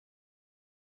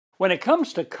When it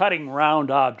comes to cutting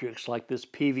round objects like this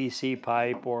PVC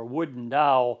pipe or wooden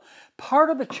dowel,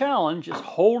 part of the challenge is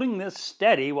holding this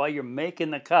steady while you're making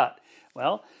the cut.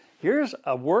 Well, here's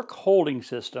a work holding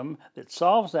system that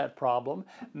solves that problem,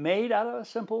 made out of a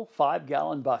simple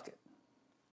 5-gallon bucket.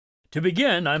 To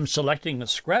begin, I'm selecting a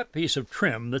scrap piece of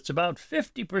trim that's about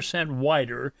 50%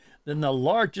 wider than the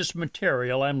largest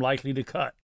material I'm likely to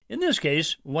cut. In this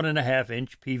case,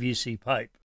 1.5-inch PVC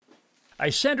pipe. I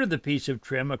center the piece of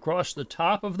trim across the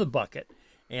top of the bucket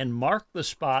and mark the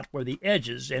spot where the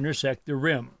edges intersect the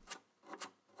rim.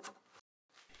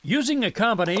 Using a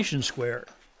combination square,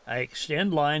 I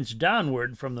extend lines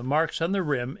downward from the marks on the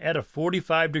rim at a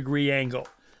 45-degree angle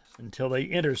until they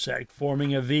intersect,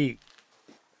 forming a V.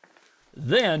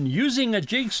 Then, using a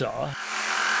jigsaw,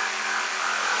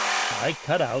 I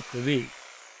cut out the V.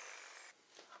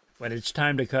 When it's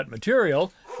time to cut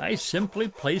material, I simply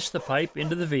place the pipe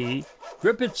into the V,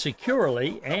 grip it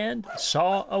securely, and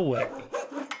saw away.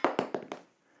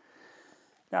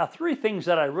 Now, 3 things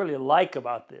that I really like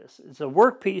about this is the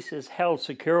workpiece is held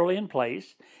securely in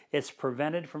place, it's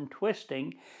prevented from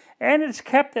twisting, and it's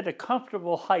kept at a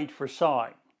comfortable height for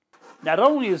sawing. Not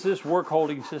only is this work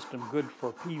holding system good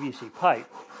for PVC pipe,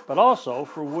 but also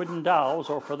for wooden dowels,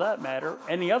 or for that matter,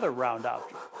 any other round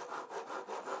object.